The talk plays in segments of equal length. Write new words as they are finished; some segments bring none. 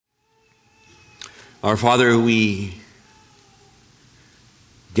Our Father, we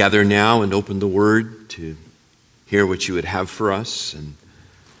gather now and open the Word to hear what you would have for us. And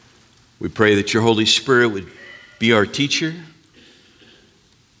we pray that your Holy Spirit would be our teacher,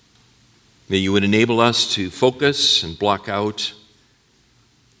 that you would enable us to focus and block out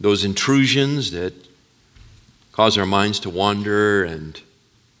those intrusions that cause our minds to wander and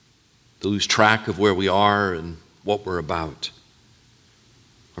to lose track of where we are and what we're about.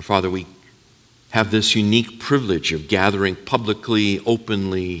 Our Father, we have this unique privilege of gathering publicly,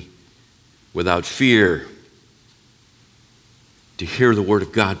 openly, without fear, to hear the Word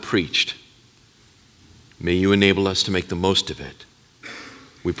of God preached. May you enable us to make the most of it.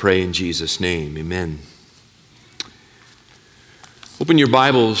 We pray in Jesus' name, amen. Open your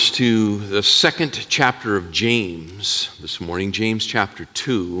Bibles to the second chapter of James this morning, James chapter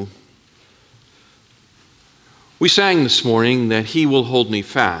 2. We sang this morning that He will hold me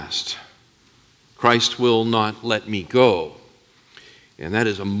fast. Christ will not let me go. And that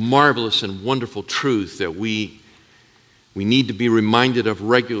is a marvelous and wonderful truth that we need to be reminded of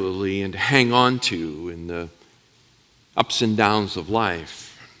regularly and to hang on to in the ups and downs of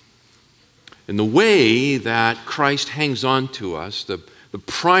life. And the way that Christ hangs on to us, the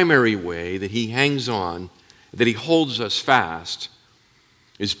primary way that He hangs on, that He holds us fast,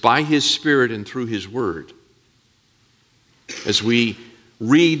 is by His Spirit and through His Word. As we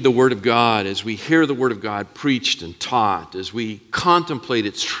read the Word of God, as we hear the Word of God preached and taught, as we contemplate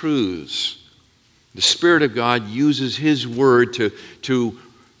its truths, the Spirit of God uses His Word to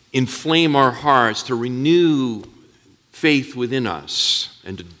inflame our hearts, to renew faith within us,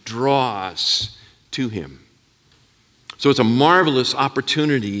 and to draw us to Him. So it's a marvelous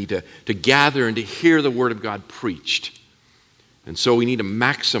opportunity to gather and to hear the Word of God preached. And so we need to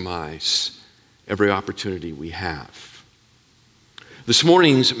maximize every opportunity we have. This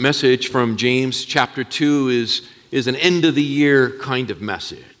morning's message from James chapter 2 is an end-of-the-year kind of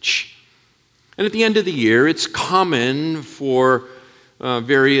message. And at the end of the year, it's common for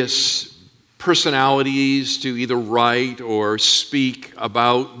various personalities to either write or speak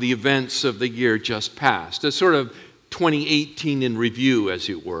about the events of the year just past. It's sort of 2018 in review, as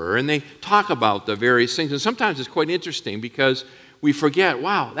it were. And they talk about the various things. And sometimes it's quite interesting because we forget,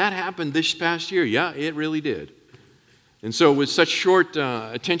 wow, that happened this past year. Yeah, it really did. And so with such short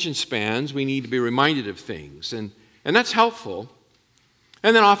attention spans, we need to be reminded of things. And that's helpful.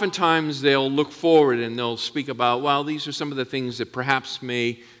 And then oftentimes they'll look forward and they'll speak about, well, these are some of the things that perhaps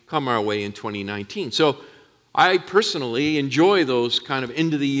may come our way in 2019. So I personally enjoy those kind of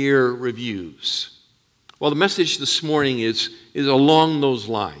end-of-the-year reviews. Well, the message this morning is along those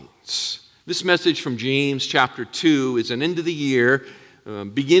lines. This message from James chapter 2 is an end-of-the-year,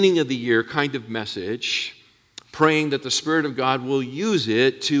 beginning of the year kind of message, praying that the Spirit of God will use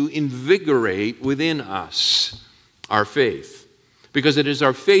it to invigorate within us our faith. Because it is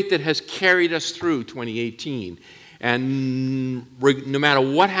our faith that has carried us through 2018. And no matter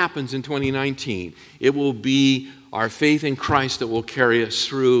what happens in 2019, it will be our faith in Christ that will carry us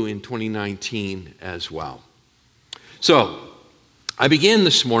through in 2019 as well. So, I begin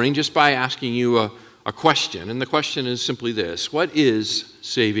this morning just by asking you a question. And the question is simply this: what is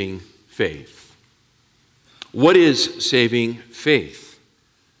saving faith? What is saving faith?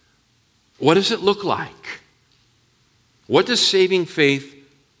 What does it look like? What does saving faith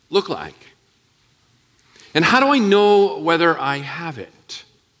look like? And how do I know whether I have it?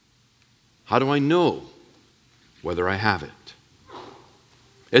 How do I know whether I have it?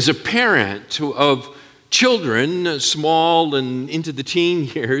 As a parent of children, small and into the teen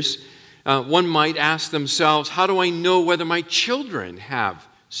years, one might ask themselves, how do I know whether my children have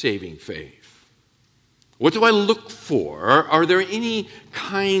saving faith? What do I look for? Are there any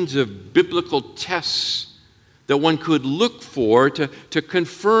kinds of biblical tests that one could look for to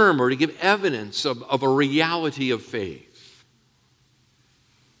confirm or to give evidence of a reality of faith?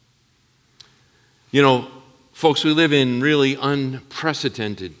 You know, folks, we live in really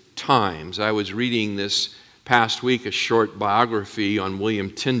unprecedented times. I was reading this past week a short biography on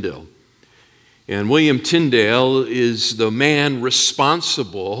William Tyndale. And William Tyndale is the man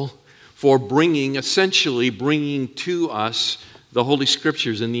responsible for essentially bringing to us the Holy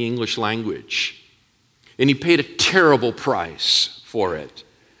Scriptures in the English language. And he paid a terrible price for it,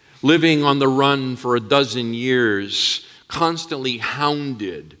 living on the run for 12 years, constantly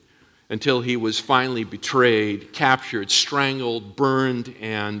hounded until he was finally betrayed, captured, strangled, burned,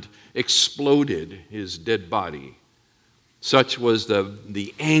 and exploded his dead body. Such was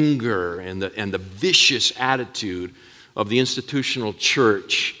the anger and the vicious attitude of the institutional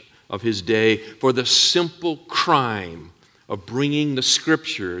church of his day for the simple crime of bringing the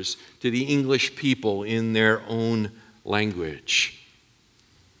Scriptures to the English people in their own language.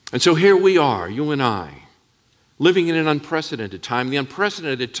 And so here we are, you and I, living in an unprecedented time. The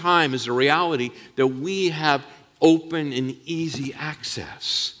unprecedented time is the reality that we have open and easy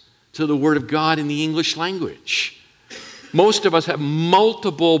access to the Word of God in the English language. Most of us have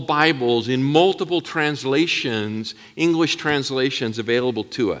multiple Bibles in multiple translations, English translations available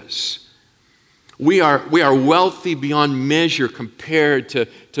to us. We are wealthy beyond measure compared to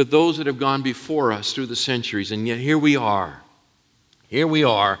those that have gone before us through the centuries. And yet here we are. Here we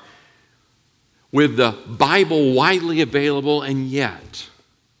are with the Bible widely available, and yet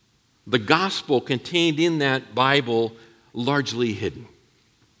the gospel contained in that Bible largely hidden.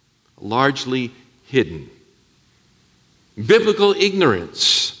 Largely hidden. Biblical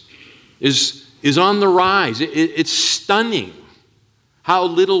ignorance is on the rise. It's stunning how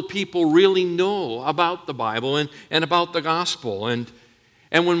little people really know about the Bible and about the gospel. And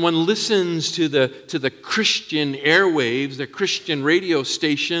when one listens to the Christian airwaves, the Christian radio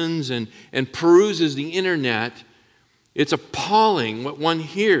stations, and peruses the internet, it's appalling what one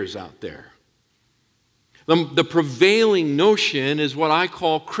hears out there. The prevailing notion is what I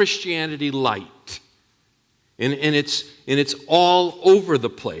call Christianity light. And it's all over the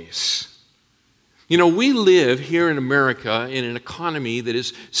place. You know, we live here in America in an economy that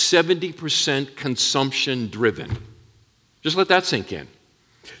is 70% consumption driven. Just let that sink in.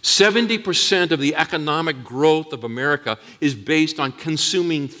 70% of the economic growth of America is based on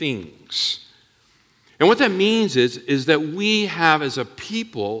consuming things. And what that means is that we have, as a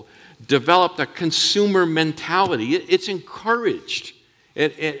people, developed a consumer mentality. It's encouraged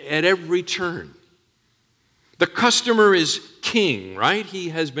at every turn. The customer is king, right? He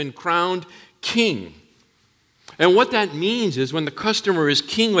has been crowned king. And what that means is when the customer is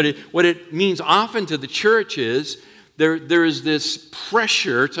king, what it means often to the church is there is this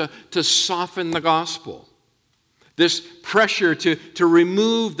pressure to soften the gospel. This pressure to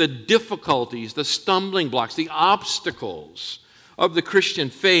remove the difficulties, the stumbling blocks, the obstacles of the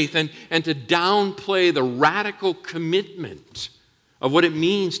Christian faith and to downplay the radical commitment of what it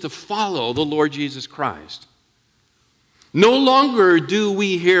means to follow the Lord Jesus Christ. No longer do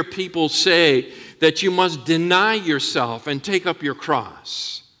we hear people say that you must deny yourself and take up your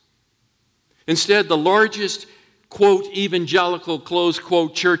cross. Instead, the largest, quote, evangelical, close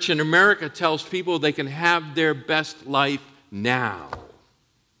quote, church in America tells people they can have their best life now.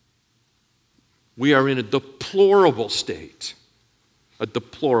 We are in a deplorable state. A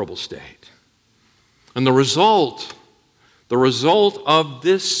deplorable state. And the result of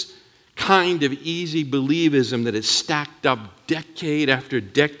this kind of easy believism that is stacked up decade after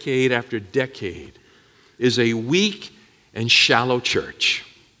decade after decade is a weak and shallow church.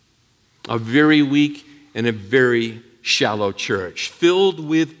 A very weak and a very shallow church, filled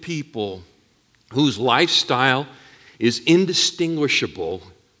with people whose lifestyle is indistinguishable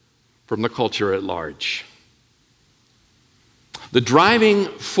from the culture at large. The driving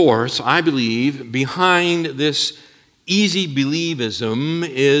force, I believe, behind this easy believism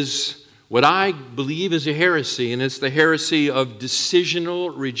is what I believe is a heresy, and it's the heresy of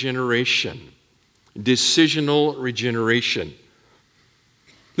decisional regeneration. Decisional regeneration.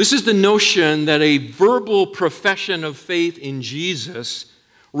 This is the notion that a verbal profession of faith in Jesus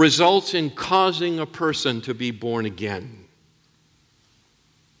results in causing a person to be born again.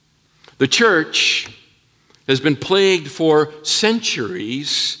 The church has been plagued for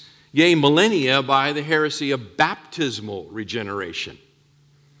centuries, yea, millennia, by the heresy of baptismal regeneration.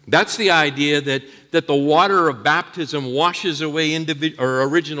 That's the idea that the water of baptism washes away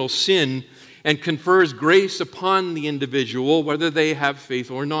original sin and confers grace upon the individual, whether they have faith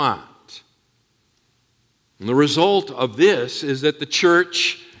or not. And the result of this is that the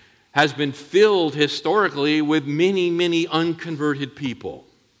church has been filled historically with many, many unconverted people.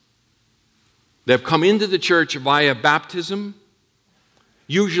 They've come into the church via baptism,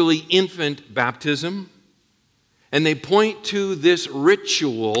 usually infant baptism, and they point to this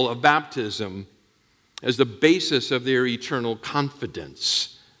ritual of baptism as the basis of their eternal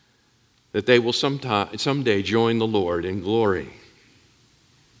confidence that they will someday join the Lord in glory.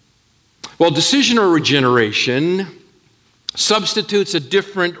 Well, decisional regeneration substitutes a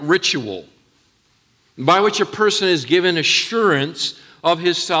different ritual by which a person is given assurance of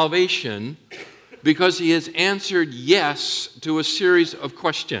his salvation because he has answered yes to a series of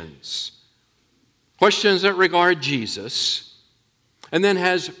questions. Questions that regard Jesus, and then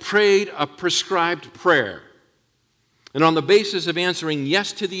has prayed a prescribed prayer. And on the basis of answering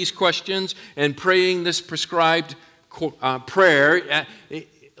yes to these questions and praying this prescribed prayer,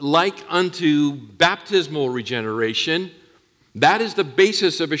 like unto baptismal regeneration, That is the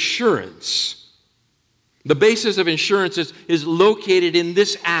basis of assurance. The basis of assurance is located in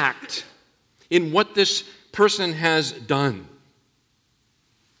this act, in what this person has done.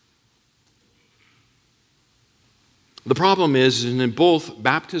 The problem is, in both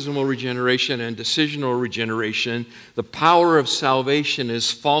baptismal regeneration and decisional regeneration, the power of salvation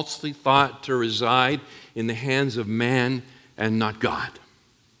is falsely thought to reside in the hands of man and not God.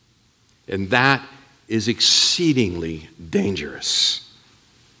 And that is exceedingly dangerous.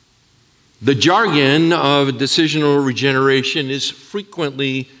 The jargon of decisional regeneration is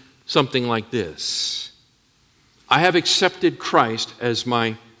frequently something like this: I have accepted Christ as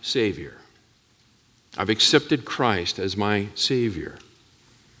my Savior. I've accepted Christ as my Savior.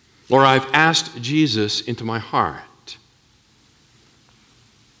 Or I've asked Jesus into my heart.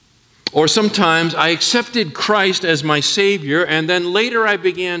 Or sometimes I accepted Christ as my Savior, and then later I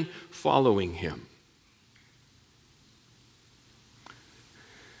began following Him.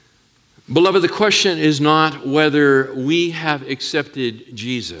 Beloved, the question is not whether we have accepted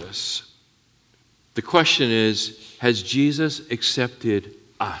Jesus. The question is, has Jesus accepted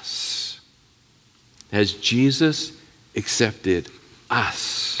us? Has Jesus accepted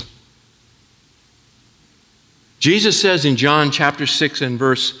us? Jesus says in John chapter 6 and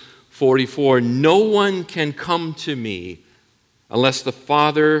verse 44, "No one can come to me unless the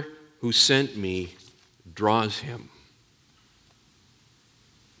Father who sent me draws him."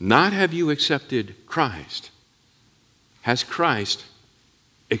 Not have you accepted Christ. Has Christ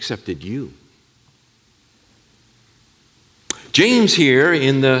accepted you? James here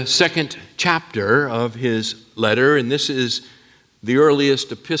in the second chapter of his letter, and this is the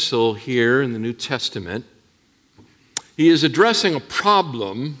earliest epistle here in the New Testament, he is addressing a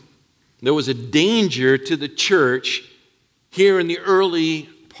problem that was a danger to the church here in the early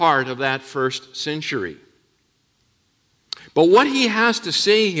part of that first century. But what he has to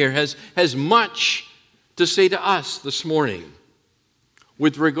say here has much to say to us this morning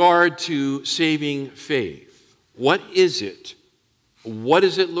with regard to saving faith. What is it? What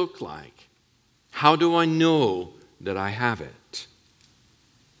does it look like? How do I know that I have it?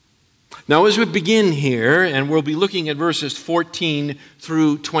 Now, as we begin here, and we'll be looking at verses 14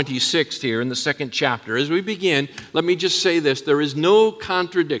 through 26 here in the second chapter. As we begin, let me just say this. There is no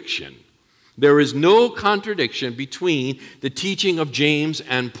contradiction. There is no contradiction between the teaching of James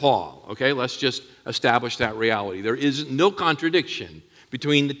and Paul. Okay, let's just establish that reality. There is no contradiction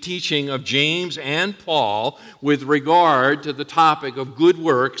between the teaching of James and Paul with regard to the topic of good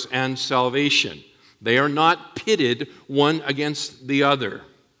works and salvation. They are not pitted one against the other.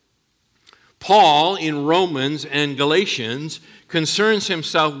 Paul, in Romans and Galatians, concerns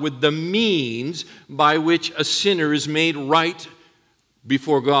himself with the means by which a sinner is made right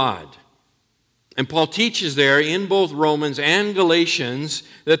before God. And Paul teaches there in both Romans and Galatians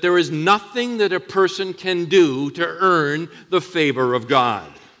that there is nothing that a person can do to earn the favor of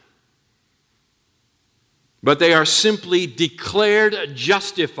God. But they are simply declared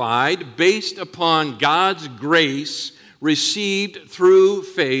justified based upon God's grace received through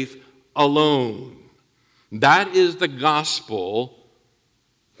faith alone. That is the gospel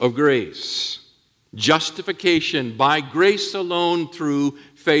of grace. Justification by grace alone through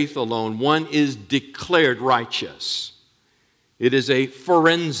faith alone. One is declared righteous. It is a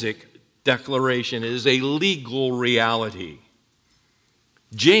forensic declaration. It is a legal reality.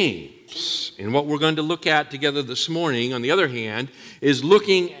 James, in what we're going to look at together this morning, on the other hand, is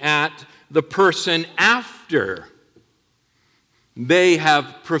looking at the person after they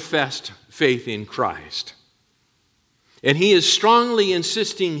have professed faith in Christ. And he is strongly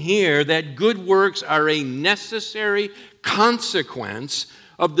insisting here that good works are a necessary consequence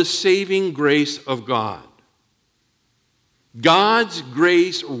of the saving grace of God. God's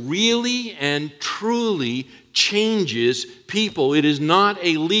grace really and truly changes people. It is not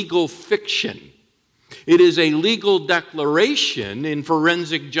a legal fiction. It is a legal declaration in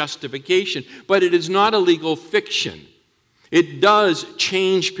forensic justification, but it is not a legal fiction. It does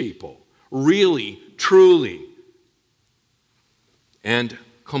change people, really, truly, and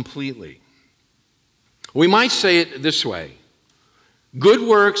completely. We might say it this way: good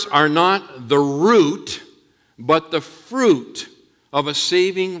works are not the root, but the fruit of a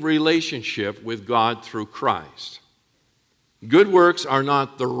saving relationship with God through Christ. Good works are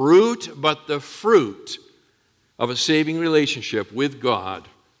not the root, but the fruit of a saving relationship with God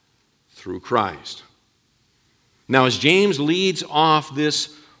through Christ. Now, as James leads off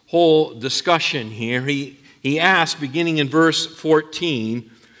this whole discussion here, he asks, beginning in verse 14,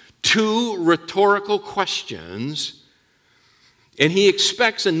 two rhetorical questions. And he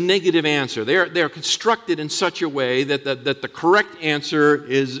expects a negative answer. They're constructed in such a way that the correct answer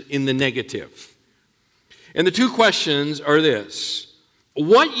is in the negative. And the two questions are this.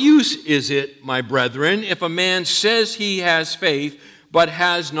 What use is it, my brethren, if a man says he has faith but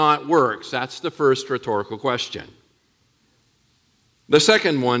has not works? That's the first rhetorical question. The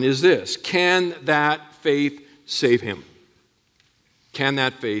second one is this. Can that faith save him? Can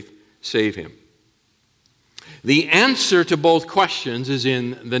that faith save him? The answer to both questions is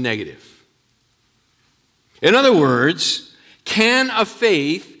in the negative. In other words, can a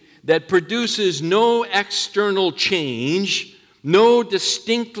faith that produces no external change, no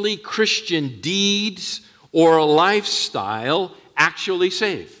distinctly Christian deeds or lifestyle actually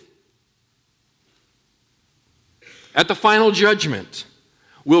save? At the final judgment,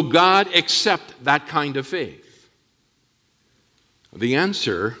 will God accept that kind of faith? The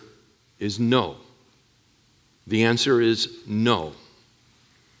answer is no. The answer is no.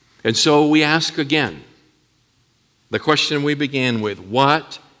 And so we ask again, the question we began with,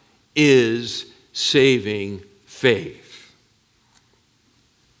 what is saving faith?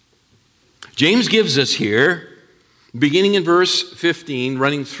 James gives us here, beginning in verse 15,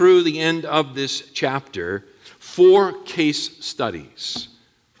 running through the end of this chapter, 4 case studies.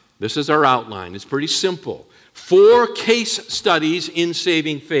 This is our outline. It's pretty simple. 4 case studies in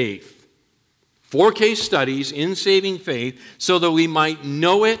saving faith. 4 case studies in saving faith so that we might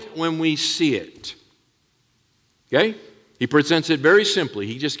know it when we see it. Okay? He presents it very simply.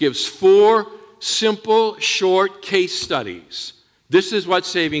 He just gives 4 simple, short case studies. This is what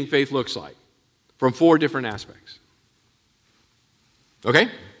saving faith looks like from 4 different aspects. Okay?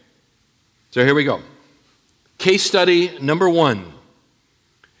 So here we go. Case study number 1.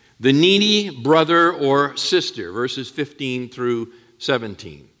 The needy brother or sister, verses 15 through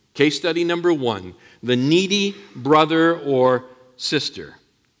 17. Case study number 1, the needy brother or sister.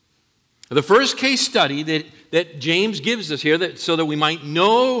 The first case study that James gives us here, so that we might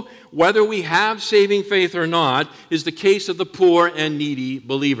know whether we have saving faith or not, is the case of the poor and needy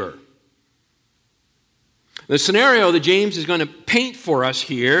believer. The scenario that James is going to paint for us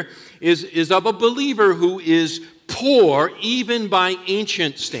here is of a believer who is poor even by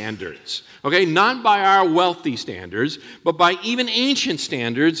ancient standards. Okay, not by our wealthy standards, but by even ancient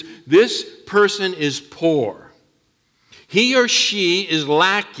standards, this person is poor. He or she is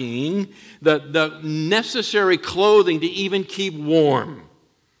lacking the necessary clothing to even keep warm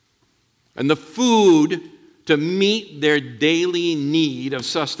and the food to meet their daily need of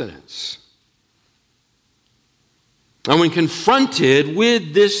sustenance. And when confronted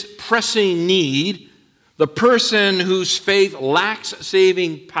with this pressing need, the person whose faith lacks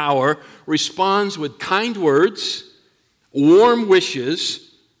saving power responds with kind words, warm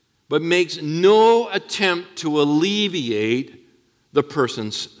wishes, but makes no attempt to alleviate the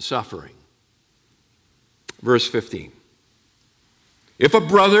person's suffering. Verse 15. If a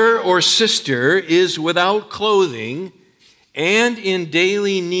brother or sister is without clothing and in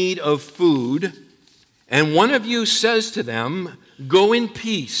daily need of food, and one of you says to them, "Go in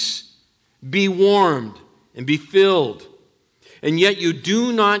peace, be warmed, and be filled," and yet you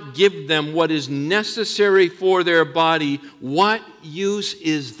do not give them what is necessary for their body, what use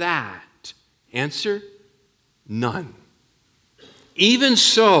is that? Answer, none. Even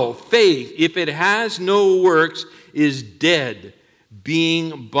so, faith, if it has no works, is dead,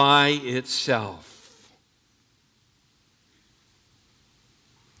 being by itself.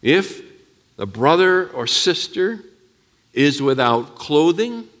 If the brother or sister is without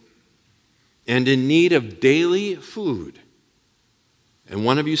clothing and in need of daily food, and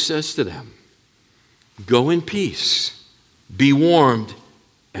one of you says to them, "Go in peace, be warmed,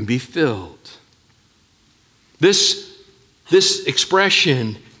 and be filled." This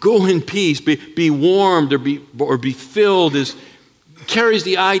expression, "go in peace, be warmed, or be filled," carries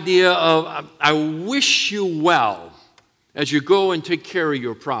the idea of, I wish you well as you go and take care of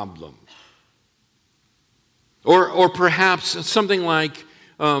your problem. Or perhaps something like,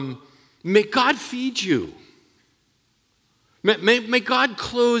 may God feed you. May God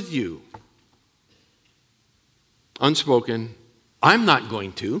clothe you. Unspoken, I'm not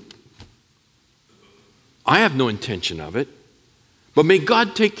going to. I have no intention of it. But may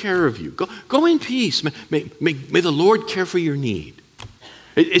God take care of you. Go in peace. May the Lord care for your need.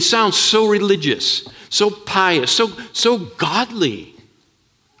 It sounds so religious, so pious, so godly.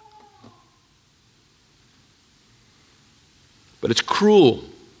 But it's cruel.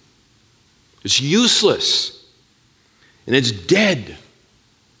 It's useless. And it's dead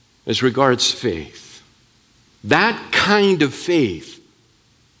as regards faith. That kind of faith,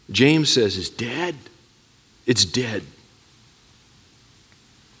 James says, is dead. It's dead.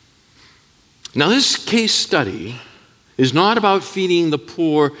 Now, this case study is not about feeding the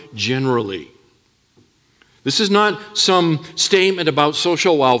poor generally. This is not some statement about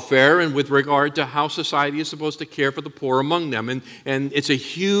social welfare and with regard to how society is supposed to care for the poor among them. And it's a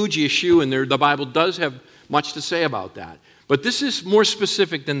huge issue, and the Bible does have much to say about that. But this is more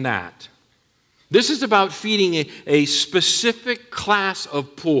specific than that. This is about feeding a specific class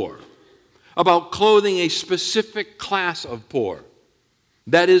of poor, about clothing a specific class of poor.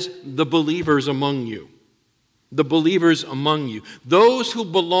 That is the believers among you. The believers among you. Those who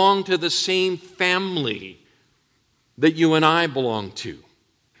belong to the same family that you and I belong to.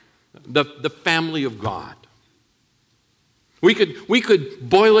 The family of God. We could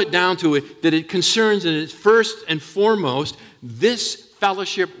boil it down to it that it concerns, and it's first and foremost, this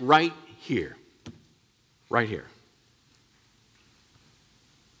fellowship right here. Right here.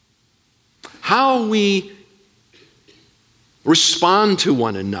 How we respond to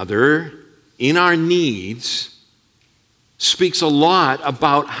one another in our needs speaks a lot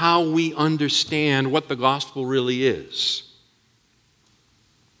about how we understand what the gospel really is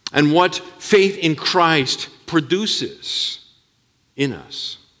and what faith in Christ produces in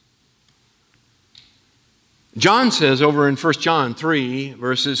us. John says over in 1 John 3,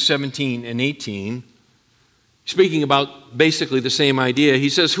 verses 17 and 18, speaking about basically the same idea, he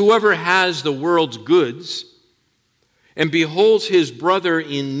says, "Whoever has the world's goods and beholds his brother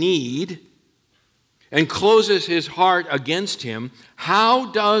in need and closes his heart against him, how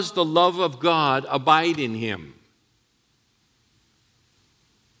does the love of God abide in him?"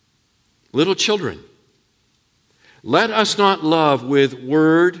 Little children, let us not love with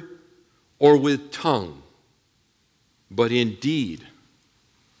word or with tongue, but in deed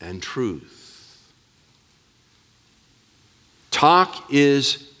and truth. Talk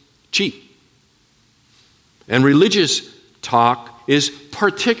is cheap, and religious talk is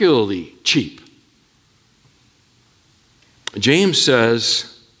particularly cheap. James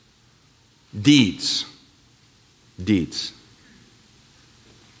says, deeds. Deeds.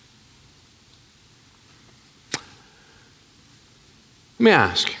 Let me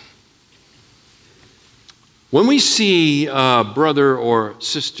ask, when we see a brother or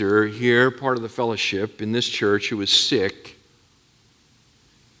sister here, part of the fellowship in this church, who is sick,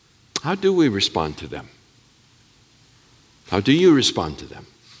 how do we respond to them? How do you respond to them?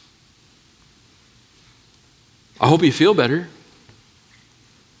 I hope you feel better.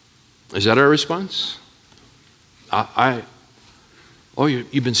 Is that our response? Oh,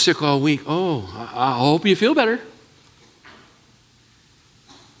 you've been sick all week. Oh, I hope you feel better.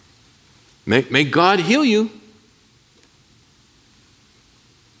 May God heal you.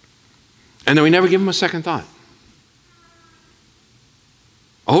 And then we never give them a second thought.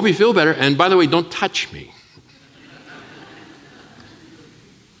 I hope you feel better. And by the way, don't touch me.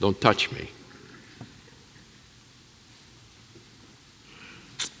 Don't touch me.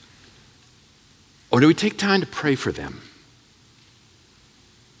 Or do we take time to pray for them?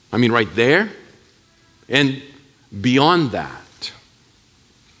 I mean, right there and beyond that.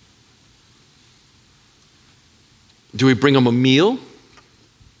 Do we bring them a meal?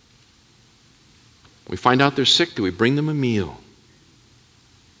 We find out they're sick. Do we bring them a meal?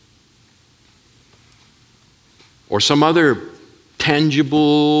 Or some other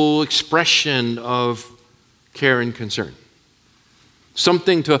tangible expression of care and concern?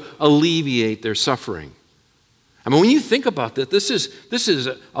 Something to alleviate their suffering. I mean, when you think about that, this is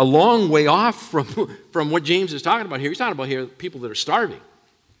a long way off from what James is talking about here. He's talking about here people that are starving.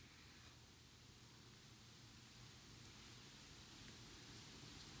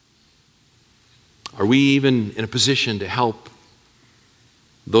 Are we even in a position to help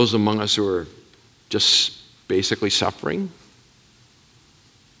those among us who are just basically suffering?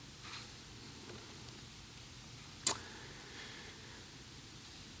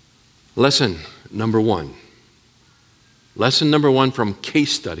 Lesson number one. Lesson number one from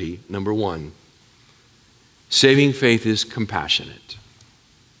case study number one. Saving faith is compassionate.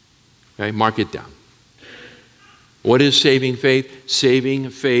 Okay, mark it down. What is saving faith?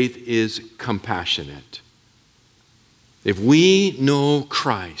 Saving faith is compassionate. If we know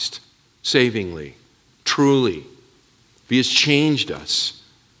Christ savingly, truly, if He has changed us,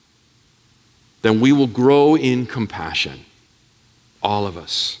 then we will grow in compassion. All of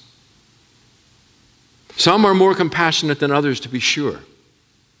us. Some are more compassionate than others, to be sure.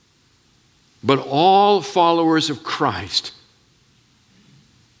 But all followers of Christ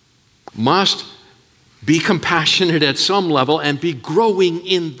must be compassionate at some level and be growing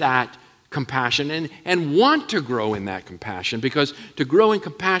in that compassion and want to grow in that compassion, because to grow in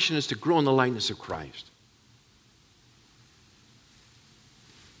compassion is to grow in the likeness of Christ.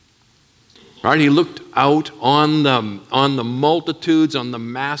 Right? He looked out on the multitudes, on the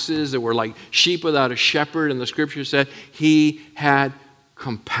masses that were like sheep without a shepherd, and the scripture said he had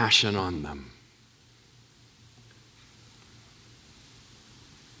compassion on them.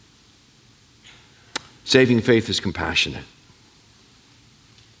 Saving faith is compassionate.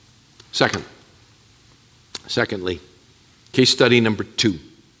 Secondly, case study number 2.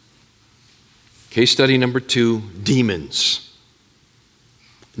 Case study number 2, demons.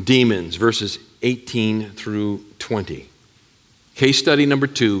 Demons, verses 18 through 20. Case study number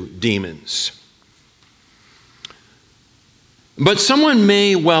 2, demons. But someone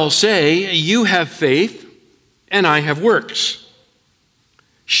may well say, you have faith and I have works.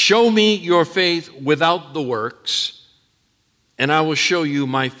 Show me your faith without the works, and I will show you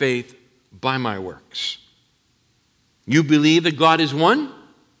my faith by my works. You believe that God is one?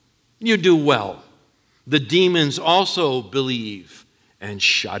 You do well. The demons also believe and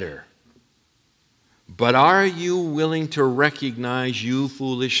shudder. But are you willing to recognize, you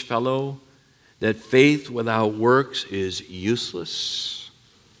foolish fellow, that faith without works is useless?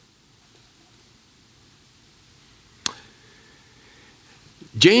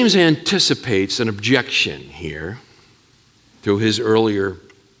 James anticipates an objection here through his earlier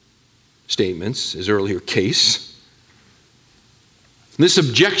statements, his earlier case. This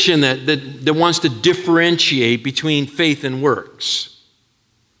objection that wants to differentiate between faith and works.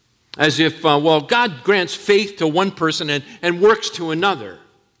 As if, God grants faith to one person and works to another.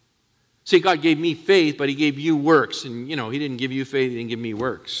 See, God gave me faith, but he gave you works. And, he didn't give you faith, he didn't give me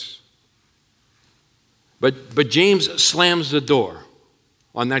works. But James slams the door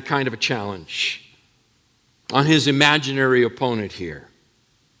on that kind of a challenge, on his imaginary opponent here.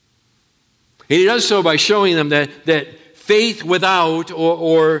 And he does so by showing them that faith without,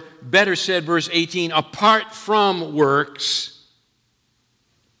 or better said, verse 18, apart from works,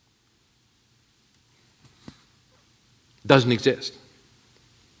 doesn't exist.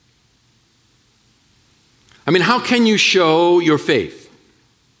 I mean, how can you show your faith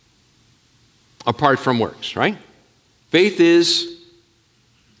apart from works, right? Faith is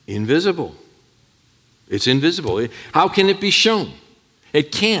invisible. It's invisible. How can it be shown?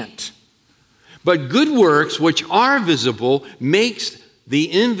 It can't. But good works, which are visible, makes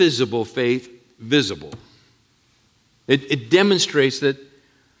the invisible faith visible. It demonstrates that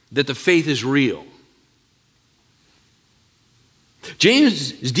the faith is real.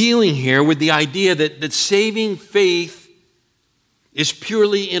 James is dealing here with the idea that saving faith is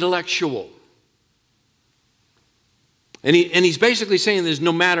purely intellectual. And he's basically saying this: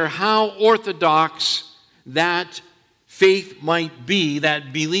 no matter how orthodox that faith might be,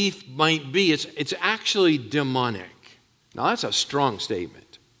 that belief might be, it's actually demonic. Now that's a strong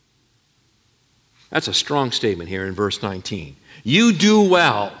statement. That's a strong statement here in verse 19. You do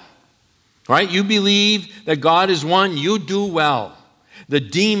well. Right? You believe that God is one, you do well. The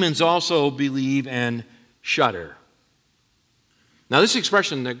demons also believe and shudder. Now this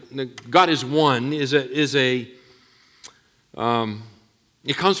expression that God is one it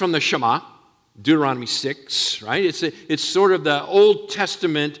comes from the Shema, Deuteronomy 6, right? It's sort of the Old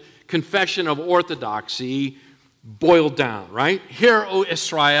Testament confession of orthodoxy boiled down, right? Hear, O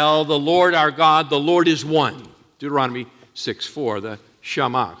Israel, the Lord our God, the Lord is one. Deuteronomy 6:4. The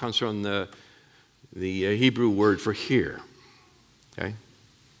Shema comes from the Hebrew word for hear. Okay?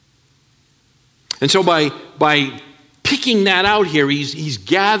 And so by picking that out here, he's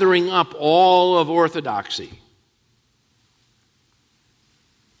gathering up all of orthodoxy.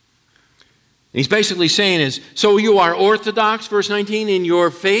 And he's basically saying so you are orthodox, verse 19, in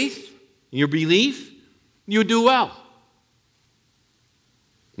your faith, in your belief, you do well.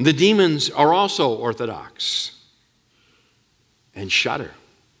 The demons are also orthodox and shudder.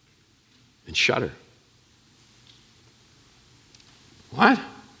 And shudder. What?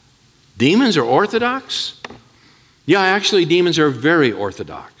 Demons are orthodox? Yeah, actually, demons are very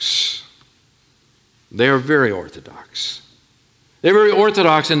orthodox. They are very orthodox. They're very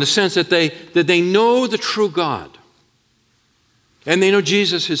orthodox in the sense that they know the true God. And they know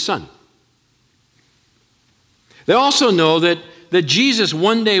Jesus, his son. They also know that Jesus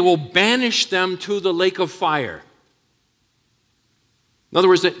one day will banish them to the lake of fire. In other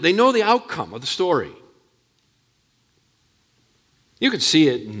words, they know the outcome of the story. You can see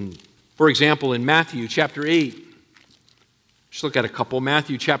it, for example, in Matthew chapter 8. Just look at a couple.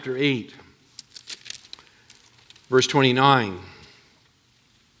 Matthew chapter 8, verse 29.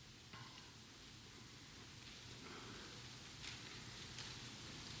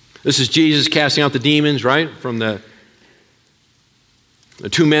 This is Jesus casting out the demons, right? From the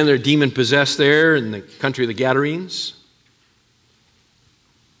two men that are demon-possessed there in the country of the Gadarenes.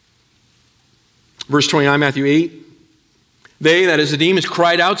 Verse 29, Matthew 8. They, that is the demons,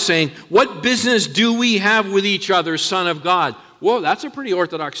 cried out, saying, "What business do we have with each other, Son of God?" Whoa, that's a pretty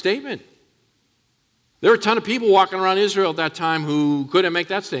orthodox statement. There were a ton of people walking around Israel at that time who couldn't make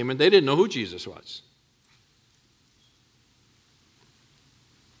that statement. They didn't know who Jesus was.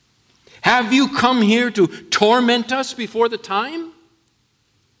 Have you come here to torment us before the time?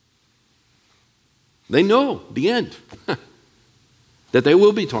 They know the end, that they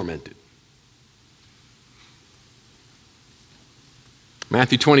will be tormented.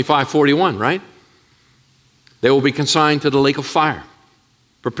 Matthew 25:41, right? They will be consigned to the lake of fire,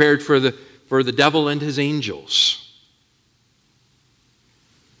 prepared for the devil and his angels.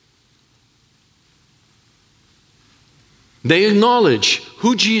 They acknowledge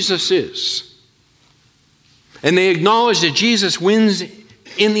who Jesus is. And they acknowledge that Jesus wins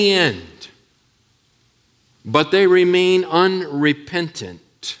in the end. But they remain unrepentant.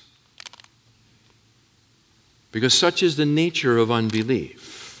 Because such is the nature of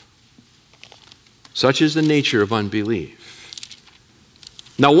unbelief. Such is the nature of unbelief.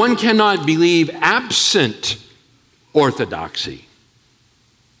 Now, one cannot believe absent orthodoxy.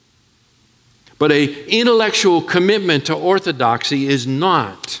 But an intellectual commitment to orthodoxy is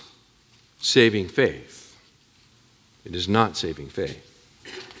not saving faith. It is not saving faith.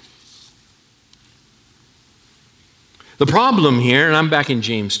 The problem here, and I'm back in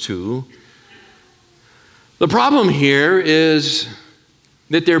James 2, the problem here is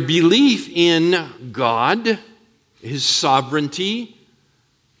that their belief in God, His sovereignty,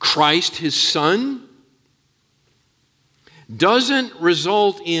 Christ, His Son, doesn't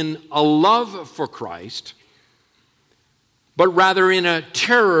result in a love for Christ, but rather in a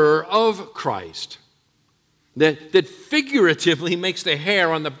terror of Christ that figuratively makes the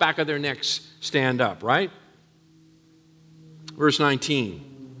hair on the back of their necks stand up, right? Verse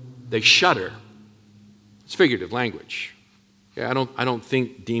 19, they shudder. It's figurative language. Okay, I don't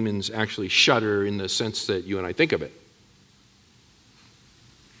think demons actually shudder in the sense that you and I think of it.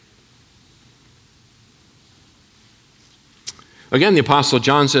 Again, the Apostle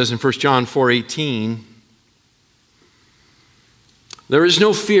John says in 1 John 4:18, "There is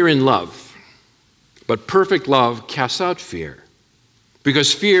no fear in love, but perfect love casts out fear,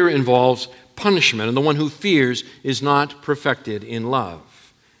 because fear involves punishment, and the one who fears is not perfected in love."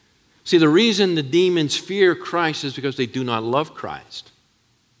 See, the reason the demons fear Christ is because they do not love Christ.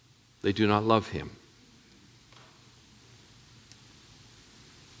 They do not love Him.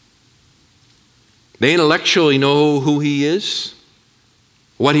 They intellectually know who He is,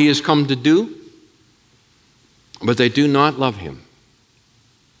 what He has come to do, but they do not love Him.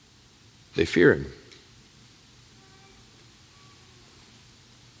 They fear Him.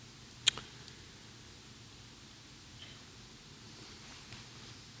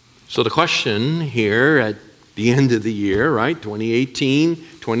 So the question here at the end of the year, right, 2018,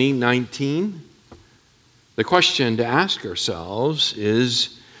 2019, the question to ask ourselves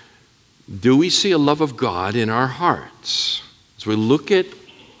is, do we see a love of God in our hearts? As we look at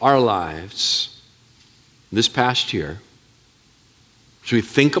our lives this past year, as we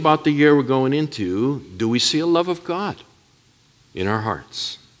think about the year we're going into, do we see a love of God in our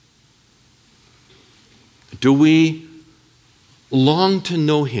hearts? Do we long to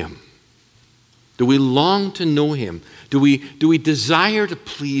know Him? Do we long to know Him? Do we desire to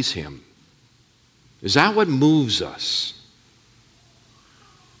please Him? Is that what moves us?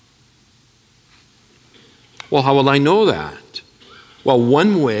 Well, how will I know that? Well,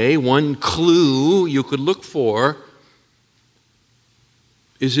 one way, one clue you could look for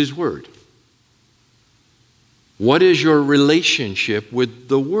is His Word. What is your relationship with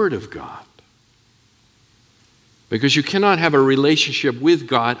the Word of God? Because you cannot have a relationship with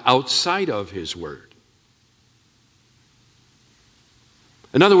God outside of His Word.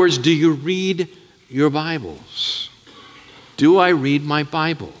 In other words, do you read your Bibles? Do I read my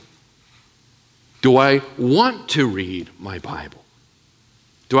Bible? Do I want to read my Bible?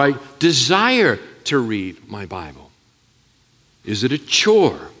 Do I desire to read my Bible? Is it a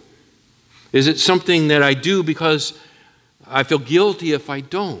chore? Is it something that I do because I feel guilty if I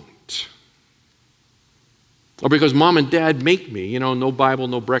don't? Or because mom and dad make me, no Bible,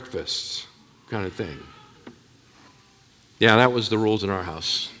 no breakfast kind of thing. Yeah, that was the rules in our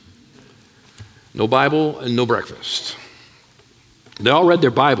house. No Bible and no breakfast. They all read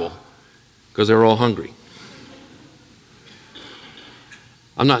their Bible because they were all hungry.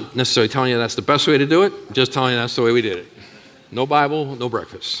 I'm not necessarily telling you that's the best way to do it. I'm just telling you that's the way we did it. No Bible, no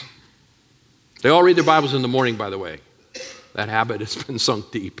breakfast. They all read their Bibles in the morning, by the way. That habit has been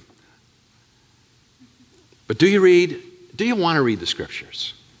sunk deep. But do you want to read the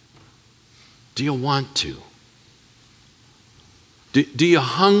Scriptures? Do you want to? Do you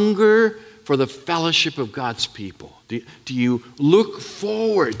hunger for the fellowship of God's people? Do you look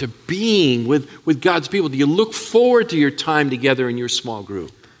forward to being with God's people? Do you look forward to your time together in your small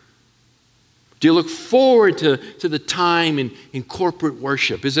group? Do you look forward to the time in corporate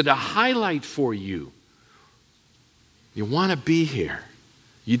worship? Is it a highlight for you? You want to be here.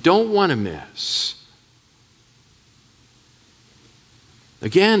 You don't want to miss.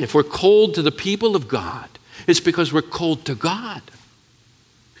 Again, if we're cold to the people of God, it's because we're cold to God.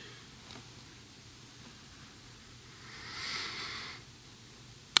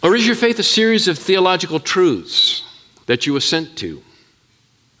 Or is your faith a series of theological truths that you assent to,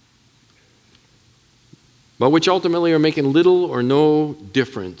 but which ultimately are making little or no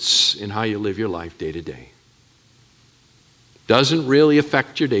difference in how you live your life day to day? Doesn't really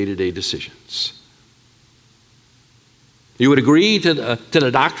affect your day-to-day decisions. You would agree to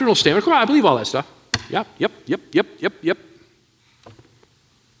the doctrinal statement. Come on, I believe all that stuff. Yep.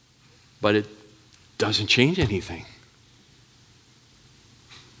 But it doesn't change anything.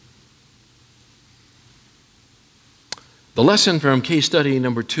 The lesson from case study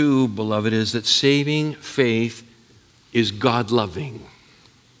number 2, beloved, is that saving faith is God-loving.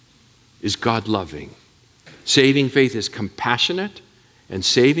 Saving faith is compassionate, and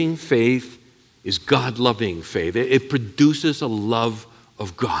saving faith is God-loving faith. It produces a love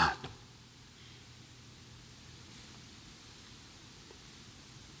of God.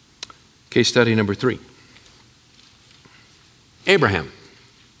 Case study number 3. Abraham.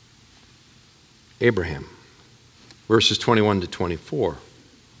 Verses 21 to 24.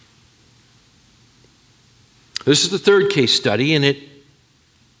 This is the third case study, and it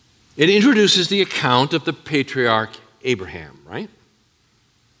introduces the account of the patriarch Abraham, right?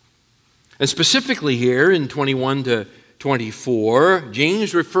 And specifically here in 21 to 24,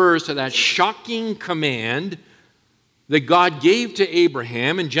 James refers to that shocking command that God gave to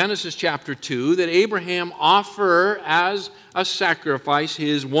Abraham in Genesis chapter 2, that Abraham offer as a sacrifice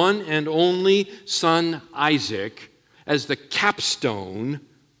his one and only son Isaac as the capstone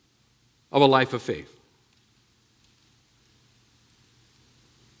of a life of faith.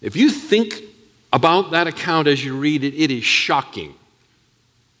 If you think about that account as you read it, it is shocking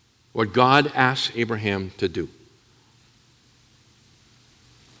what God asks Abraham to do.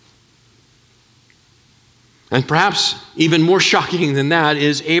 And perhaps even more shocking than that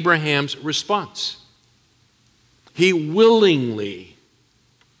is Abraham's response. He willingly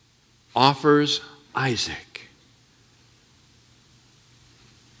offers Isaac.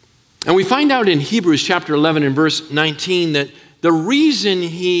 And we find out in Hebrews chapter 11 and verse 19 that the reason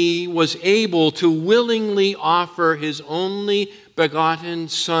he was able to willingly offer his only begotten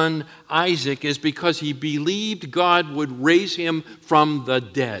son Isaac is because he believed God would raise him from the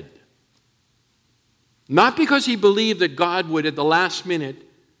dead. Not because he believed that God would at the last minute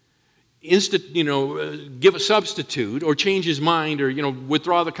give a substitute or change his mind or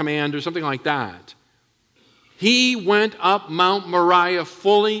withdraw the command or something like that. He went up Mount Moriah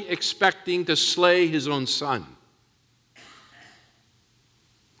fully expecting to slay his own son.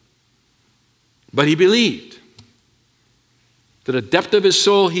 But he believed. To the depth of his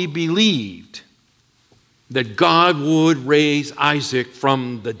soul, he believed that God would raise Isaac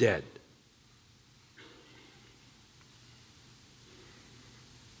from the dead.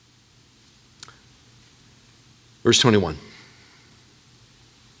 Verse 21.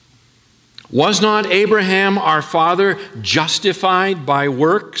 Was not Abraham our father justified by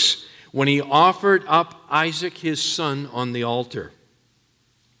works when he offered up Isaac his son on the altar?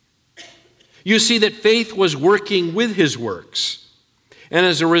 You see that faith was working with his works, and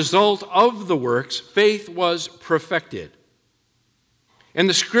as a result of the works, faith was perfected. And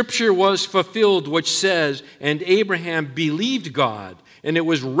the scripture was fulfilled, which says, "And Abraham believed God, and it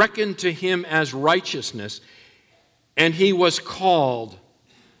was reckoned to him as righteousness, and he was called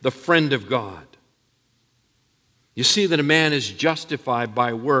the friend of God." You see that a man is justified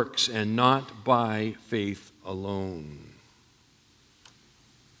by works and not by faith alone.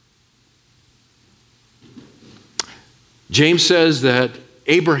 James says that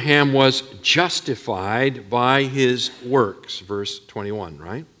Abraham was justified by his works, verse 21,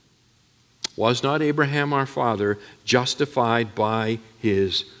 right? Was not Abraham our father justified by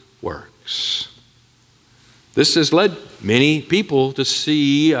his works? This has led many people to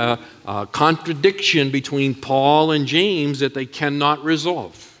see a contradiction between Paul and James that they cannot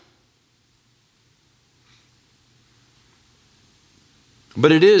resolve.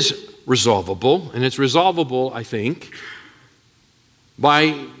 But it is resolvable, and it's resolvable, I think,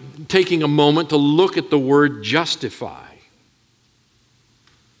 by taking a moment to look at the word justify.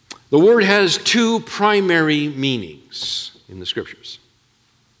 The word has two primary meanings in the Scriptures.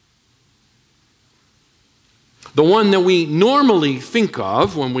 The one that we normally think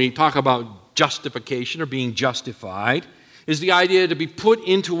of when we talk about justification or being justified is the idea to be put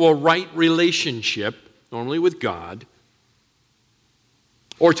into a right relationship, normally with God,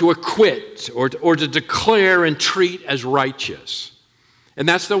 or to acquit, or to declare and treat as righteous. And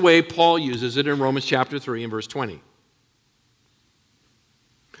that's the way Paul uses it in Romans chapter 3 and verse 20.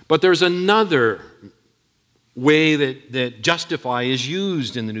 But there's another way that justify is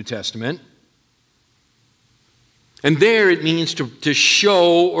used in the New Testament. And there it means to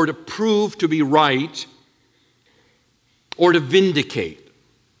show or to prove to be right or to vindicate.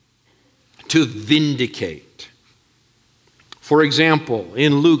 To vindicate. For example,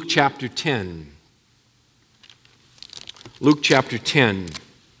 in Luke chapter 10. Luke chapter 10.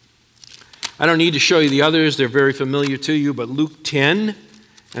 I don't need to show you the others, they're very familiar to you, but Luke 10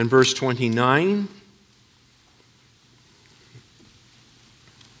 and verse 29.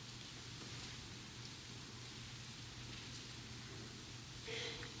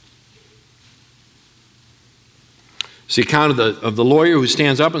 It's the account of the lawyer who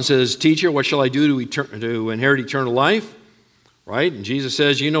stands up and says, "Teacher, what shall I do to inherit eternal life?" Right? And Jesus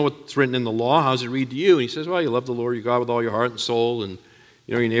says, "You know what's written in the law. How does it read to you?" And he says, "Well, you love the Lord your God with all your heart and soul, and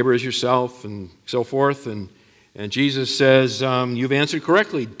your neighbor as yourself," and so forth. And Jesus says, "You've answered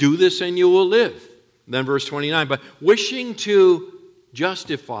correctly. Do this and you will live." And then verse 29, but wishing to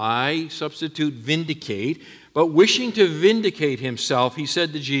justify, substitute vindicate, but wishing to vindicate himself, he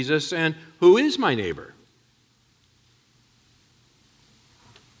said to Jesus, "And who is my neighbor?"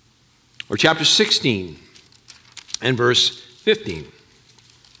 Or chapter 16 and verse 15.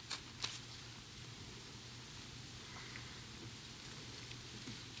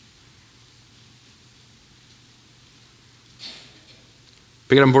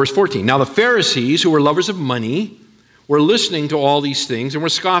 Pick it up in verse 14. Now the Pharisees, who were lovers of money, were listening to all these things and were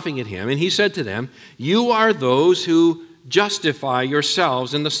scoffing at him. And he said to them, "You are those who justify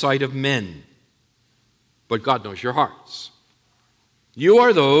yourselves in the sight of men, but God knows your hearts. You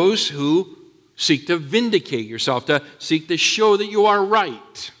are those who seek to vindicate yourself, to seek to show that you are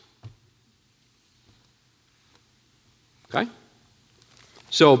right." Okay?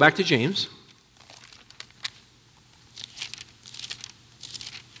 So back to James.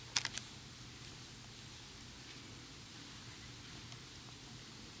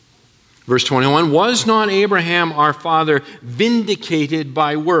 Verse 21, was not Abraham our father vindicated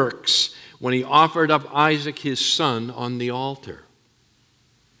by works when he offered up Isaac his son on the altar?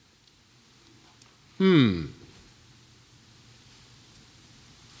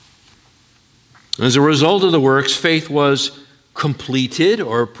 As a result of the works, faith was completed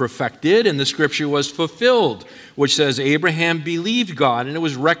or perfected, and the scripture was fulfilled, which says Abraham believed God, and it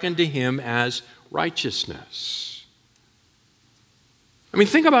was reckoned to him as righteousness. I mean,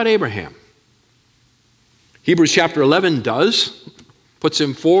 think about Abraham. Hebrews chapter 11 puts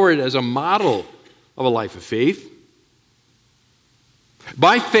him forward as a model of a life of faith.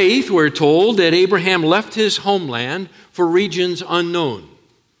 By faith, we're told that Abraham left his homeland for regions unknown.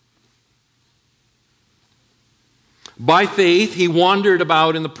 By faith, he wandered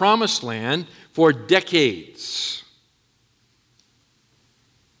about in the promised land for decades.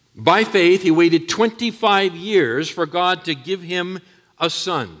 By faith, he waited 25 years for God to give him a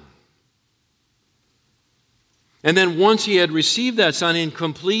son. And then once he had received that son in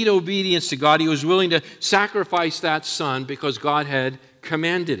complete obedience to God, he was willing to sacrifice that son because God had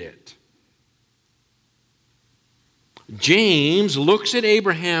commanded it. James looks at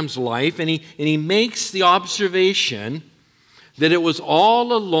Abraham's life and he makes the observation that it was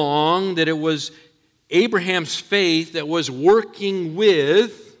all along, that it was Abraham's faith that was working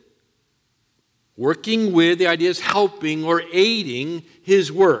with, the idea is helping or aiding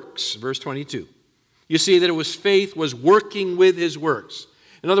his works. Verse 22. You see that it was faith was working with his works.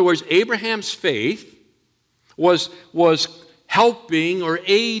 In other words, Abraham's faith was helping or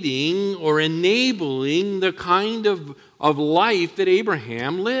aiding or enabling the kind of life that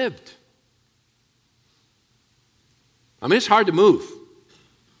Abraham lived. I mean, it's hard to move.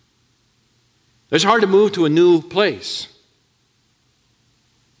 It's hard to move to a new place.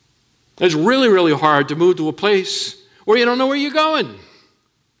 It's really, really hard to move to a place where you don't know where you're going.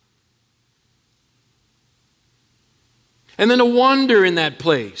 And then to wander in that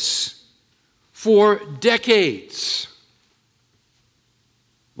place for decades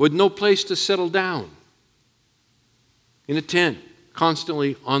with no place to settle down, in a tent,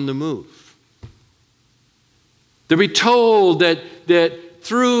 constantly on the move. To be told that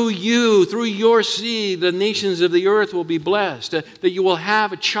through you, through your seed, the nations of the earth will be blessed, that you will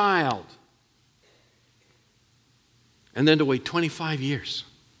have a child. And then to wait 25 years.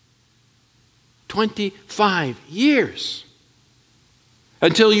 25 years.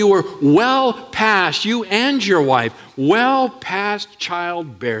 Until you were well past, you and your wife, well past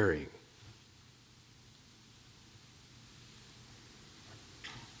childbearing.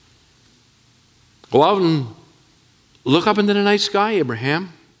 Go out and look up into the night sky,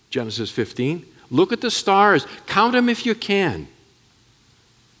 Abraham, Genesis 15. Look at the stars. Count them if you can.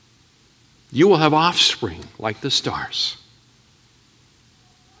 You will have offspring like the stars.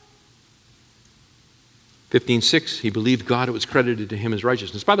 15:6, he believed God, it was credited to him as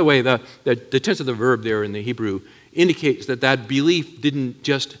righteousness. By the way, the tense of the verb there in the Hebrew indicates that belief didn't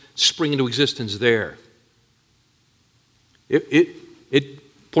just spring into existence there.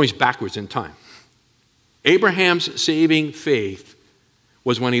 It points backwards in time. Abraham's saving faith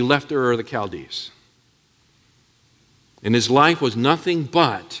was when he left Ur of the Chaldees. And his life was nothing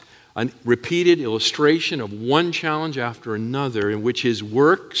but a repeated illustration of one challenge after another in which his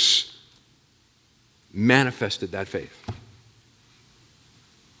works manifested that faith.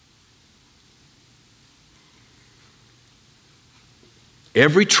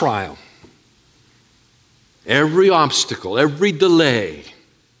 Every trial, every obstacle, every delay,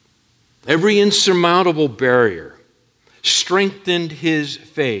 every insurmountable barrier strengthened his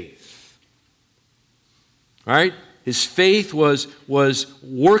faith. All right? His faith was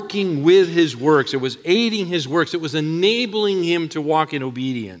working with his works. It was aiding his works. It was enabling him to walk in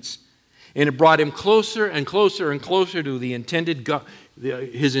obedience. And it brought him closer and closer and closer to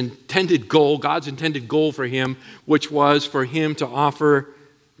his intended goal, God's intended goal for him, which was for him to offer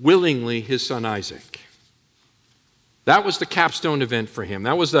willingly his son Isaac. That was the capstone event for him.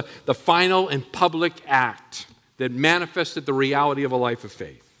 That was the final and public act that manifested the reality of a life of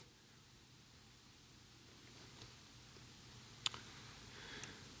faith.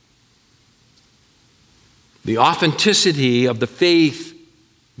 The authenticity of the faith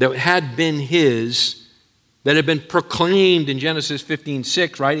that had been his, that had been proclaimed in Genesis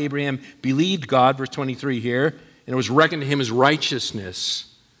 15:6, right? Abraham believed God, verse 23 here, and it was reckoned to him as righteousness,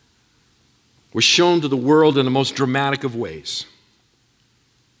 was shown to the world in the most dramatic of ways.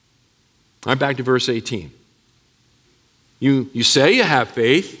 All right, back to verse 18. You say you have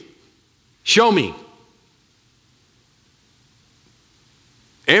faith. Show me.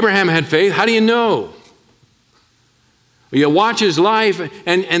 Abraham had faith. How do you know? You watch his life,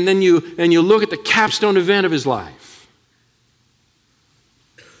 and then you look at the capstone event of his life.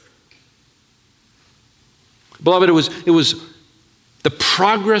 Beloved, it was the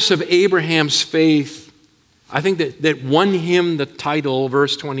progress of Abraham's faith, I think, that won him the title,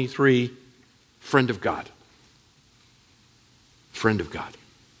 verse 23, friend of God. Friend of God.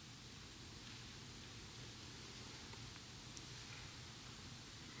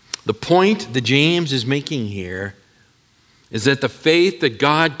 The point that James is making here is that the faith that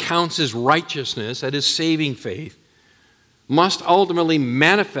God counts as righteousness, that is saving faith, must ultimately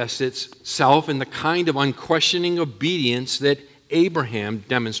manifest itself in the kind of unquestioning obedience that Abraham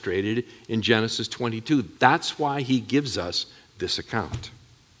demonstrated in Genesis 22. That's why he gives us this account.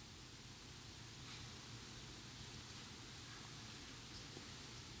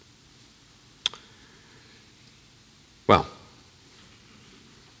 Well,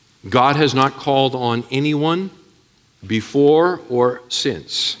 God has not called on anyone before or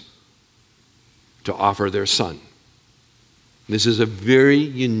since to offer their son. This is a very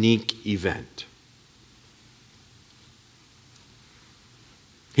unique event.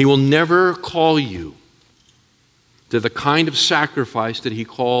 He will never call you to the kind of sacrifice that he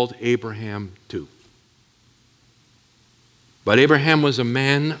called Abraham to. But Abraham was a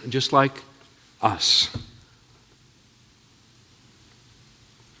man just like us.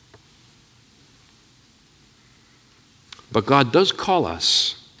 But God does call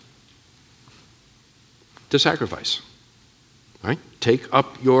us to sacrifice. Right? Take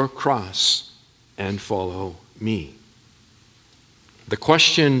up your cross and follow me. The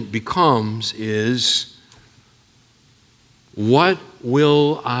question becomes is, what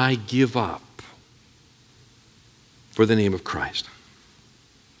will I give up for the name of Christ?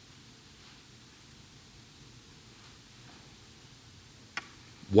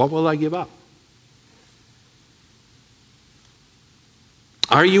 What will I give up?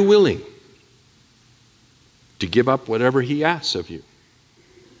 Are you willing to give up whatever he asks of you?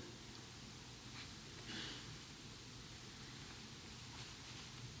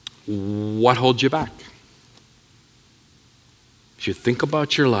 What holds you back? If you think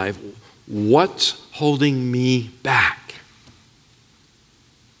about your life, what's holding me back?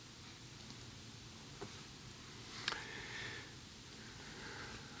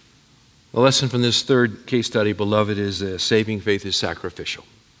 The lesson from this third case study, beloved, is this: saving faith is sacrificial.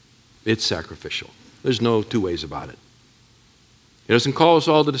 It's sacrificial. There's no two ways about it. He doesn't call us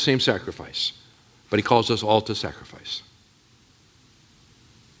all to the same sacrifice, but he calls us all to sacrifice.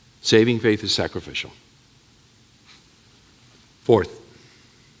 Saving faith is sacrificial. Fourth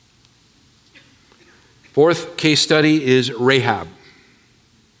case study is Rahab.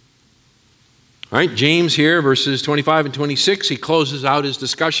 All right, James here, verses 25 and 26, he closes out his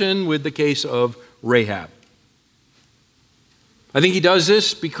discussion with the case of Rahab. I think he does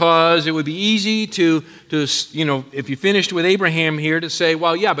this because it would be easy to if you finished with Abraham here, to say,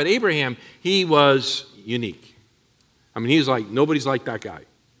 well, yeah, but Abraham, he was unique. I mean, he's like, nobody's like that guy,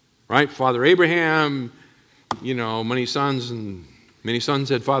 right? Father Abraham, many sons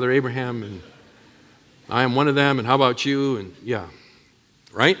had Father Abraham, and I am one of them, and how about you? And yeah,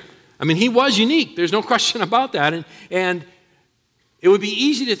 right? I mean, he was unique. There's no question about that. And it would be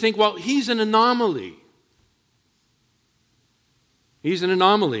easy to think, well, he's an anomaly. He's an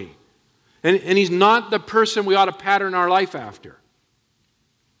anomaly. And he's not the person we ought to pattern our life after.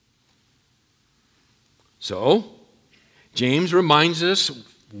 So, James reminds us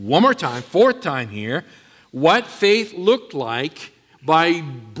one more time, fourth time here, what faith looked like by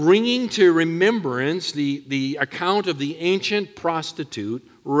bringing to remembrance the account of the ancient prostitute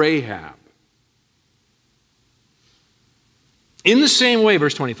Rahab. In the same way,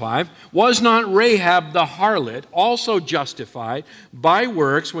 verse 25, was not Rahab the harlot also justified by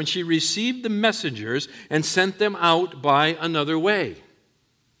works when she received the messengers and sent them out by another way?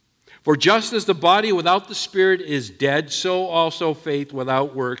 For just as the body without the spirit is dead, so also faith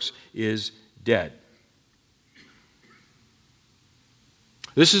without works is dead.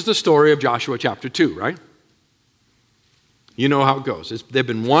 This is the story of Joshua chapter 2, right? You know how it goes. They've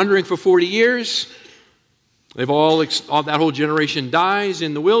been wandering for 40 years. That whole generation dies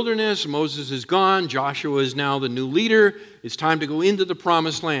in the wilderness. Moses is gone. Joshua is now the new leader. It's time to go into the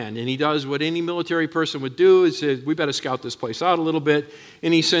promised land. And he does what any military person would do. He says, we better scout this place out a little bit.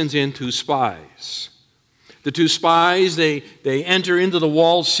 And he sends in 2 spies. The 2 spies, they enter into the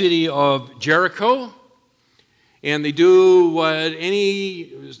walled city of Jericho. And they do what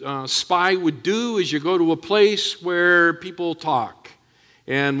any spy would do, is you go to a place where people talk.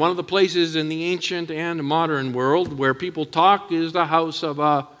 And one of the places in the ancient and modern world where people talk is the house of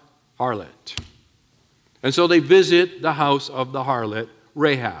a harlot. And so they visit the house of the harlot,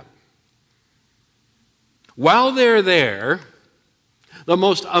 Rahab. While they're there, the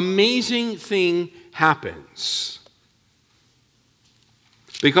most amazing thing happens.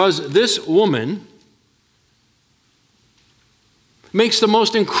 Because this woman makes the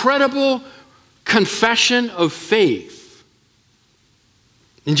most incredible confession of faith.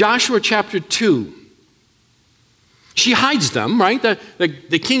 In Joshua chapter 2, she hides them, right?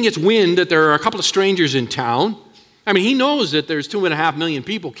 The king gets wind that there are a couple of strangers in town. I mean, he knows that there's 2.5 million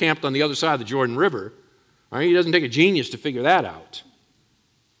people camped on the other side of the Jordan River. Right? He doesn't take a genius to figure that out.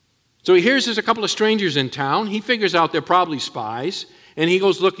 So he hears there's a couple of strangers in town. He figures out they're probably spies, and he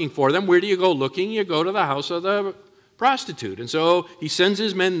goes looking for them. Where do you go looking? You go to the house of the prostitute. And so he sends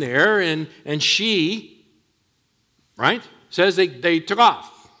his men there, and she, right, says they took off,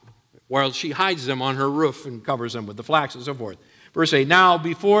 while she hides them on her roof and covers them with the flax and so forth. Verse 8, now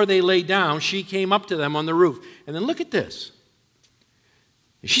before they lay down, she came up to them on the roof. And then look at this.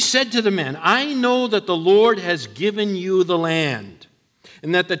 She said to the men, I know that the Lord has given you the land,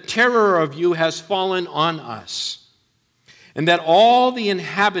 and that the terror of you has fallen on us, and that all the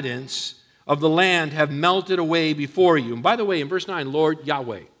inhabitants of the land have melted away before you. And by the way, in verse 9, Lord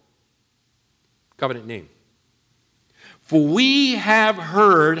Yahweh, covenant name. For we have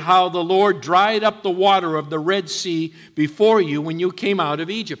heard how the Lord dried up the water of the Red Sea before you when you came out of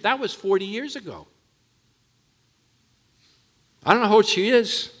Egypt. That was 40 years ago. I don't know how old she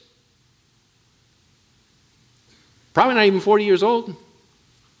is. Probably not even 40 years old.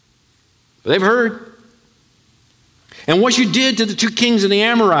 But they've heard. And what you did to the 2 kings of the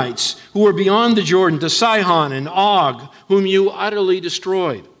Amorites who were beyond the Jordan, to Sihon and Og, whom you utterly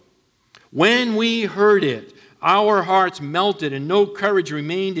destroyed. When we heard it, our hearts melted, and no courage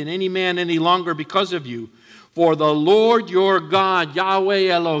remained in any man any longer because of you. For the Lord your God, Yahweh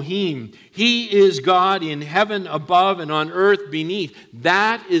Elohim, He is God in heaven above and on earth beneath.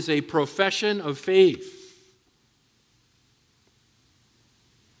 That is a profession of faith.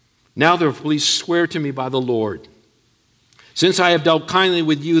 Now therefore, please swear to me by the Lord, since I have dealt kindly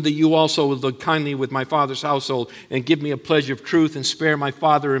with you, that you also will deal kindly with my father's household, and give me a pledge of truth, and spare my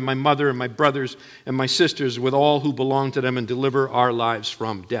father and my mother and my brothers and my sisters with all who belong to them, and deliver our lives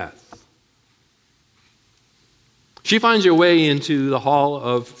from death. She finds her way into the hall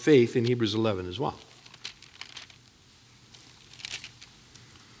of faith in Hebrews 11 as well.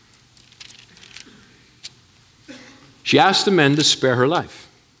 She asks the men to spare her life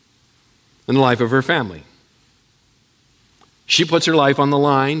and the life of her family. She puts her life on the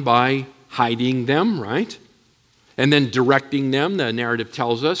line by hiding them, right? And then directing them, the narrative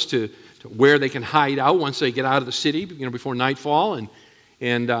tells us, to where they can hide out once they get out of the city, before nightfall,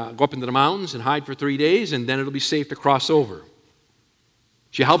 and go up into the mountains and hide for 3 days, and then it'll be safe to cross over.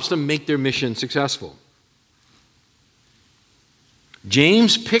 She helps them make their mission successful.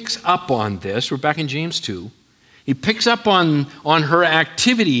 James picks up on this. We're back in James 2. He picks up on her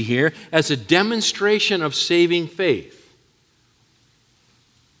activity here as a demonstration of saving faith.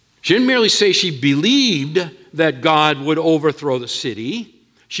 She didn't merely say she believed that God would overthrow the city.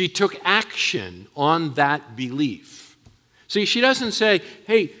 She took action on that belief. See, she doesn't say,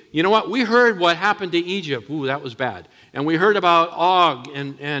 hey, you know what? We heard what happened to Egypt. Ooh, that was bad. And we heard about Og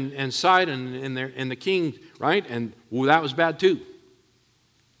and Sidon and the king, right? And ooh, that was bad too.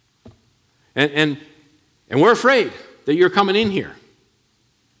 And we're afraid that you're coming in here.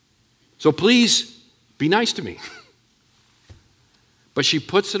 So please be nice to me. But she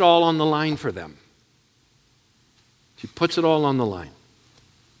puts it all on the line for them. She puts it all on the line.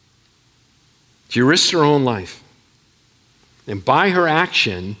 She risks her own life. And by her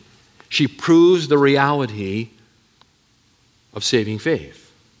action, she proves the reality of saving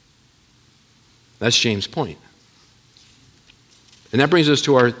faith. That's James' point. And that brings us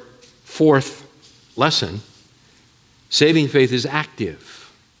to our fourth lesson. Saving faith is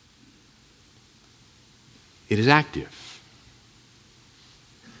active. It is active.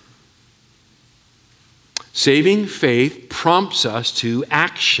 Saving faith prompts us to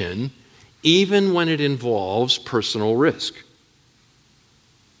action even when it involves personal risk.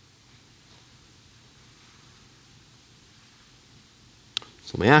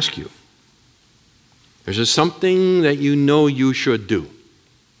 So let me ask you, there's just something that you know you should do.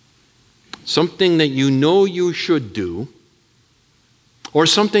 Something that you know you should do, or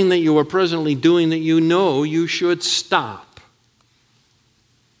something that you are presently doing that you know you should stop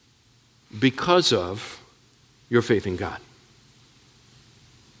because of your faith in God.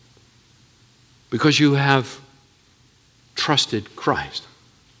 Because you have trusted Christ.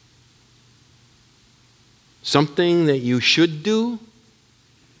 Something that you should do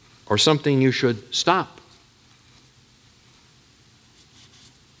or something you should stop.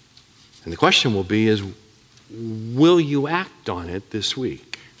 And the question will be is, will you act on it this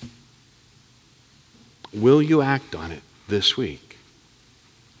week? Will you act on it this week?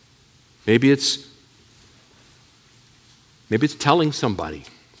 Maybe it's telling somebody,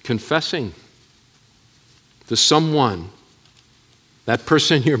 confessing to someone, that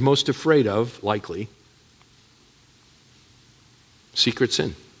person you're most afraid of, likely, secret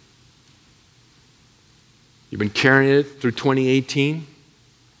sin. You've been carrying it through 2018.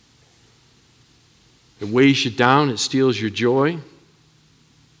 It weighs you down, it steals your joy,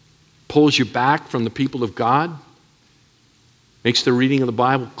 pulls you back from the people of God, makes the reading of the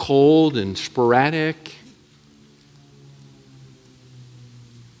Bible cold and sporadic.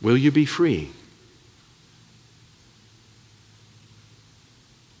 Will you be free?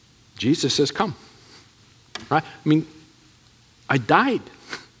 Jesus says, come. Right? I mean, I died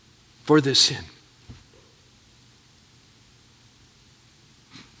for this sin.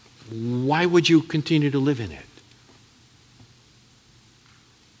 Why would you continue to live in it?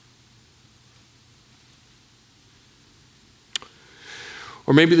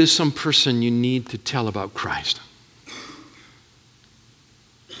 Or maybe there's some person you need to tell about Christ.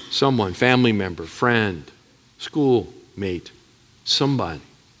 Someone, family member, friend, schoolmate, somebody.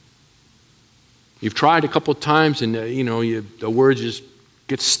 You've tried a couple of times and the words just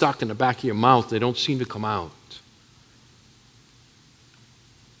get stuck in the back of your mouth. They don't seem to come out.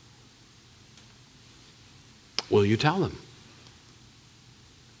 Will you tell them?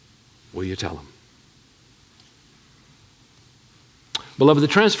 Will you tell them? Beloved, the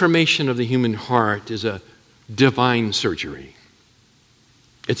transformation of the human heart is a divine surgery.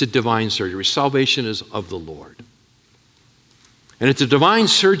 It's a divine surgery. Salvation is of the Lord. And it's a divine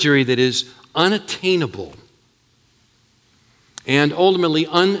surgery that is unattainable and ultimately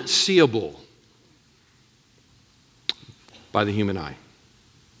unseeable by the human eye.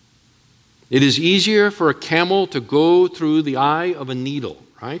 It is easier for a camel to go through the eye of a needle,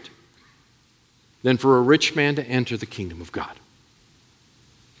 right, than for a rich man to enter the kingdom of God.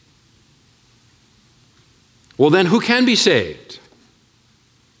 Well, then who can be saved?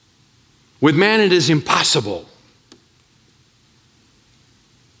 With man it is impossible.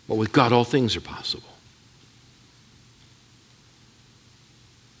 But with God all things are possible.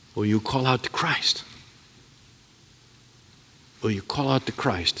 Will you call out to Christ? Will you call out to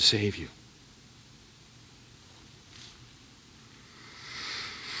Christ to save you?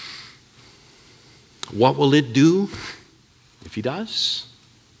 What will it do if he does?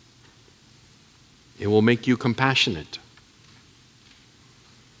 It will make you compassionate.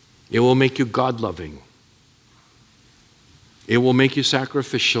 It will make you God-loving. It will make you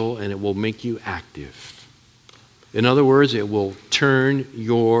sacrificial, and it will make you active. In other words, it will turn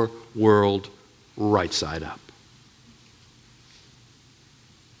your world right side up.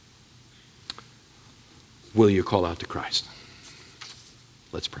 Will you call out to Christ?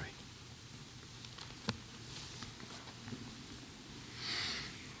 Let's pray.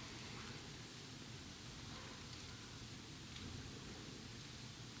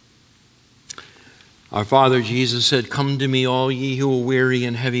 Our Father Jesus said, "Come to me, all ye who are weary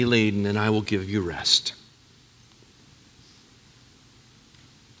and heavy laden, and I will give you rest."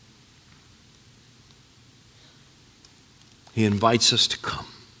 He invites us to come.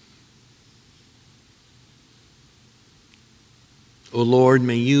 Oh Lord,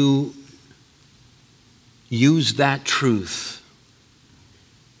 may you use that truth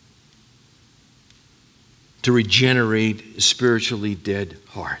to regenerate spiritually dead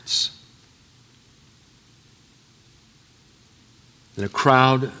hearts. In a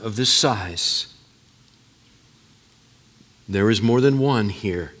crowd of this size, there is more than one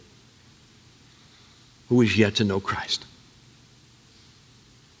here who is yet to know Christ.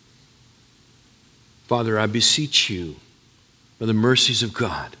 Father, I beseech you, by the mercies of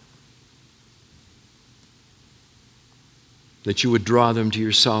God, that you would draw them to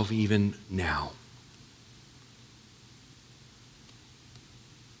yourself even now.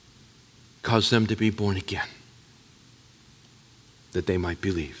 Cause them to be born again, that they might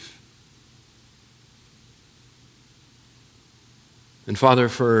believe. And Father,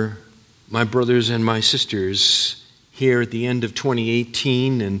 for my brothers and my sisters here at the end of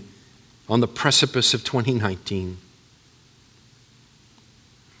 2018 and on the precipice of 2019,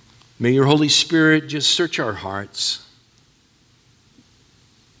 may your Holy Spirit just search our hearts.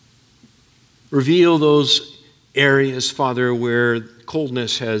 Reveal those areas, Father, where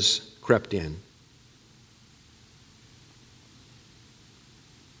coldness has crept in.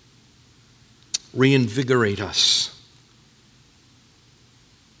 Reinvigorate us.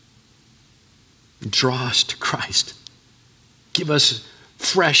 Draw us to Christ. Give us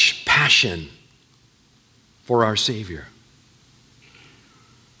fresh passion for our Savior,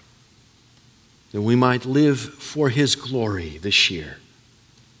 that we might live for His glory this year.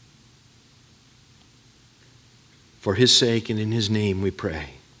 For His sake and in His name we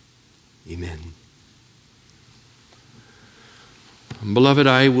pray. Amen. Beloved,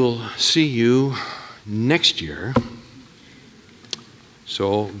 I will see you next year.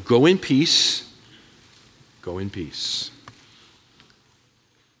 So go in peace. Go in peace.